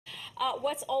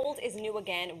What's old is new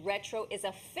again. Retro is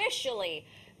officially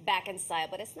back in style,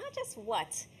 but it's not just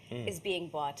what is being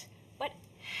bought, but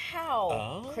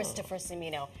how, Christopher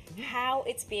Cimino, how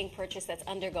it's being purchased that's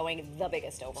undergoing the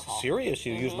biggest overhaul. Serious,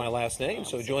 you used my last name.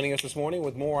 So joining us this morning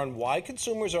with more on why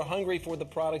consumers are hungry for the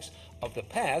products of the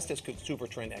past is consumer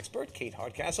trend expert Kate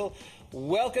Hardcastle.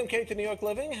 Welcome, Kate, to New York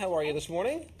Living. How are you this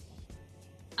morning?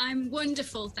 I'm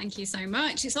wonderful, thank you so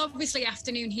much. It's obviously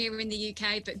afternoon here in the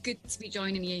UK, but good to be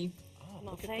joining you.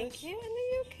 Oh, Well, thank you in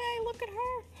the UK. Look at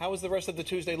her. How is the rest of the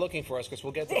Tuesday looking for us? Because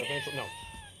we'll get to eventually. No.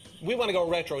 We want to go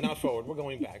retro, not forward. We're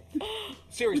going back.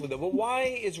 Seriously, though, but why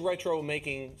is retro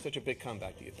making such a big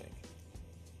comeback, do you think?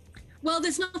 Well,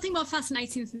 there's nothing more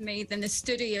fascinating for me than the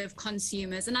study of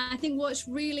consumers. And I think what's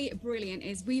really brilliant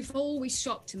is we've always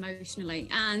shopped emotionally.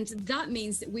 And that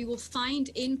means that we will find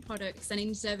in products and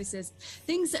in services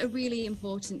things that are really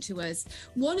important to us.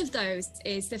 One of those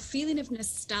is the feeling of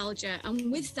nostalgia.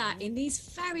 And with that, in these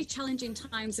very challenging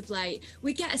times of late,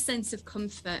 we get a sense of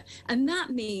comfort. And that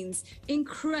means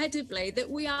incredibly that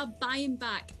we are buying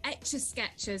back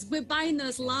Etch-a-Sketches. We're buying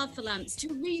those lava lamps to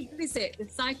revisit the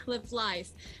cycle of life.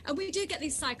 And we do get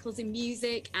these cycles in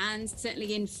music and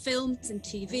certainly in films and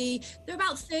TV. They're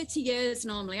about 30 years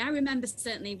normally. I remember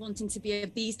certainly wanting to be a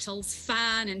Beatles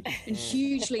fan and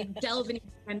hugely delving into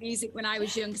their music when I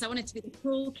was young because I wanted to be the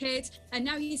cool kid. And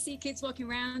now you see kids walking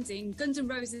around in Guns N'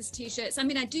 Roses t-shirts. I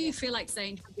mean, I do feel like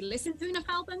saying, have you listened to enough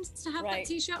albums to have that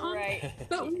t-shirt on?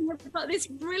 But we've got this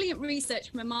brilliant research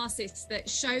from a Marxist that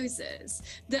shows us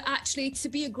that actually to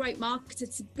be a great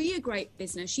marketer, to be a great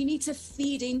business, you need to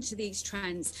feed into these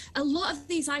trends. A lot of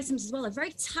these items as well are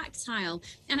very tactile.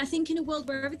 And I think in a world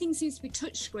where everything seems to be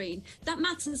touchscreen, that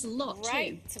matters a lot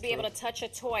too. To be able to touch a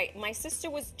toy. My sister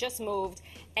was just moved,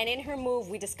 and in her move,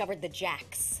 we discovered the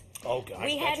jacks. Oh, gosh.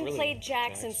 We hadn't played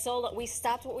jacks in so long. We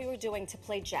stopped what we were doing to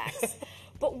play jacks.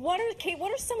 But Kate,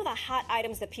 what are some of the hot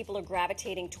items that people are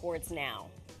gravitating towards now?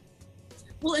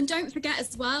 Well, and don't forget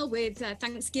as well, with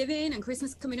Thanksgiving and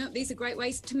Christmas coming up, these are great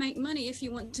ways to make money if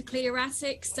you want to clear your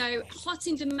attic. So hot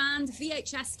in demand,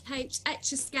 VHS tapes,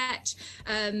 Etch-a-Sketch,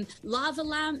 lava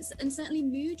lamps, and certainly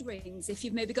mood rings, if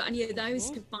you've maybe got any of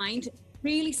those to find.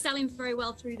 Really selling very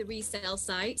well through the resale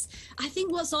sites. I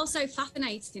think what's also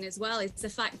fascinating as well is the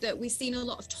fact that we've seen a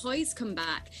lot of toys come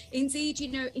back. Indeed, you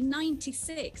know, in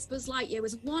 '96, Buzz Lightyear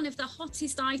was one of the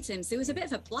hottest items. There was a bit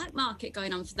of a black market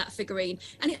going on for that figurine,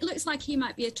 and it looks like he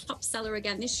might be a top seller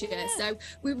again this year. So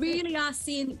we really are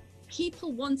seeing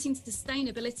people wanting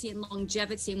sustainability and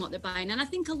longevity in what they're buying. And I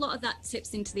think a lot of that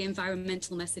tips into the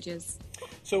environmental messages.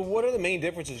 So what are the main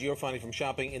differences you're finding from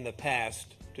shopping in the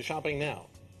past to shopping now?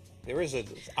 There is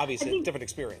obviously a different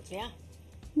experience. Yeah.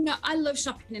 No, I love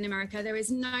shopping in America. There is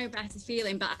no better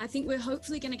feeling, but I think we're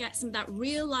hopefully going to get some of that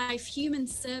real life human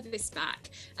service back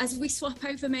as we swap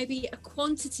over maybe a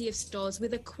quantity of stores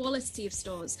with a quality of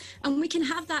stores. And we can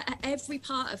have that at every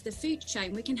part of the food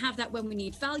chain. We can have that when we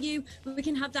need value, but we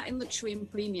can have that in luxury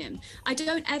and premium. I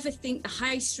don't ever think the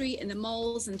high street and the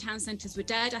malls and town centres were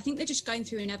dead. I think they're just going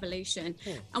through an evolution.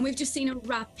 And we've just seen a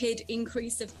rapid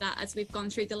increase of that as we've gone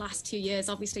through the last 2 years,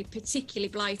 obviously particularly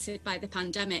blighted by the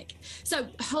pandemic. So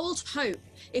hold hope.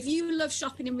 If you love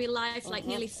shopping in real life, like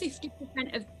nearly 50%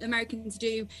 of Americans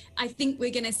do, I think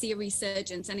we're going to see a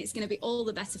resurgence, and it's going to be all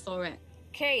the better for it.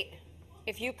 Kate,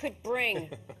 if you could bring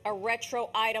a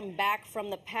retro item back from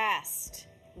the past,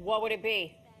 what would it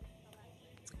be?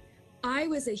 I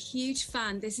was a huge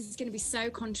fan, this is going to be so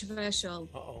controversial,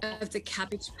 of the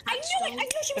Cabbage Patch I knew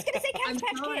she was going to say Cabbage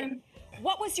Patch Kid.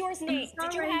 What was yours name?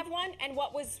 Did you have one? And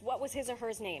what was his or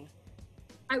hers name?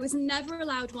 I was never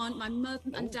allowed one. My mum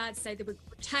and dad say they were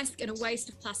grotesque and a waste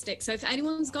of plastic. So if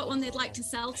anyone's got one they'd like to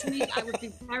sell to me, I would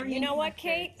be very You know what,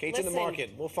 Kate? Kate's in the market.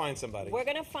 We'll find somebody. We're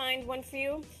going to find one for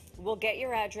you. We'll get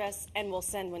your address and we'll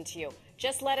send one to you.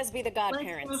 Just let us be the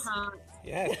godparents.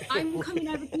 Yes. I'm coming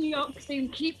over to New York soon.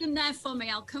 Keep them there for me.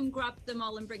 I'll come grab them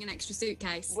all and bring an extra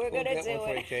suitcase. We're going to do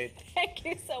it. Thank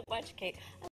you so much, Kate.